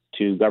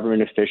to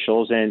government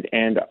officials.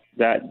 And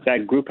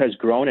that group has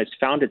grown. It's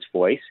found its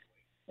voice.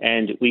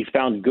 And we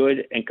found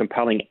good and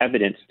compelling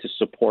evidence to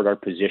support our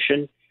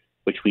position,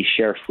 which we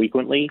share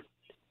frequently.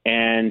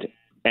 And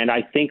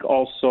I think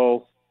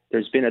also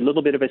there's been a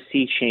little bit of a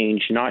sea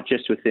change, not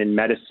just within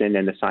medicine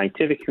and the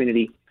scientific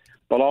community,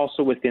 but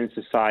also within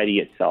society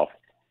itself.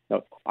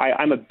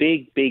 I'm a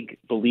big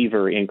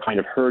believer in kind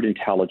of herd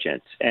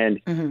intelligence. And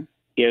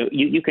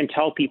you can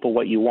tell people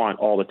what you want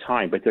all the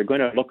time, but they're going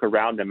to look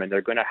around them and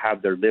they're going to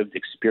have their lived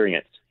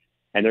experience.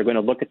 And they're going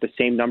to look at the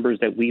same numbers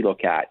that we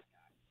look at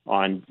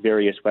on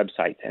various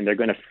websites, and they're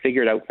going to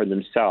figure it out for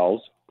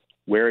themselves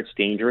where it's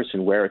dangerous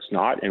and where it's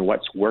not, and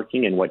what's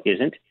working and what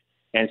isn't.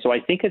 And so I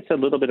think it's a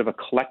little bit of a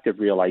collective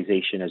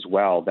realization as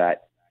well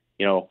that,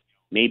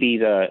 maybe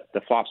the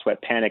flop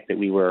sweat panic that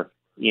we were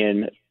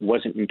in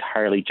wasn't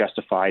entirely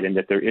justified, and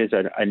that there is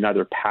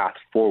another path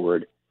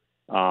forward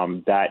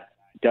that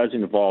does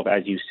involve,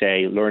 as you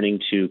say, learning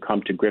to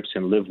come to grips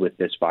and live with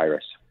this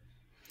virus.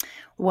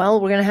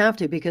 Well, we're going to have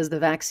to, because the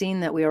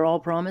vaccine that we are all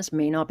promised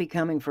may not be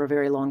coming for a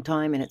very long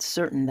time. And it's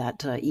certain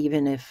that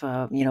even if,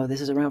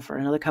 this is around for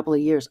another couple of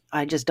years,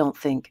 I just don't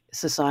think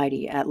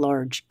society at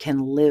large can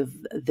live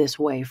this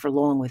way for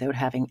long without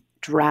having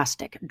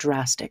drastic,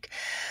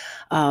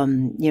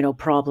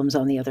 problems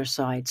on the other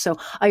side. So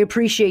I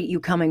appreciate you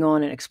coming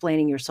on and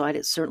explaining your side.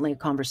 It's certainly a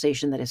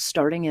conversation that is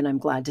starting, and I'm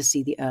glad to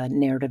see the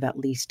narrative at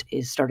least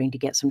is starting to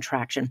get some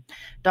traction.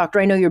 Doctor,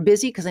 I know you're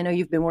busy because I know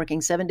you've been working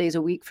 7 days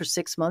a week for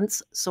 6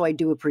 months. So I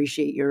do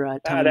appreciate your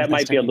time. That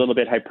might be a little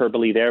bit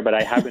hyperbole there, but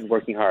I have been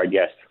working hard,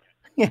 yes.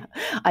 Yeah,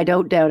 I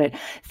don't doubt it.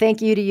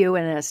 Thank you to you,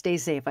 and stay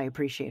safe. I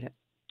appreciate it.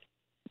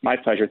 My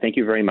pleasure. Thank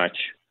you very much.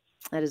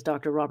 That is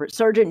Dr. Robert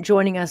Sargent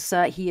joining us.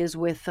 He is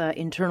with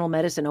internal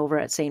medicine over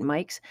at St.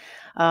 Mike's.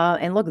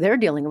 And look, they're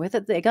dealing with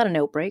it. They got an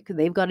outbreak.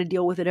 They've got to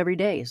deal with it every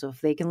day. So if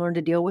they can learn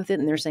to deal with it,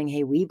 and they're saying,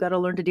 hey, we've got to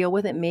learn to deal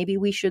with it, maybe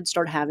we should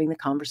start having the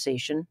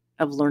conversation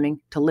of learning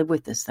to live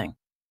with this thing.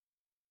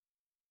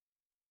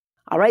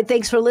 All right,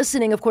 thanks for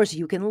listening. Of course,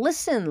 you can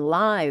listen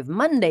live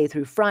Monday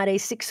through Friday,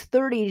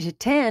 6:30 to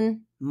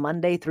 10,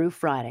 Monday through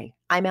Friday.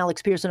 I'm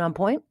Alex Pearson on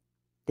Point.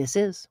 This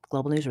is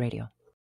Global News Radio.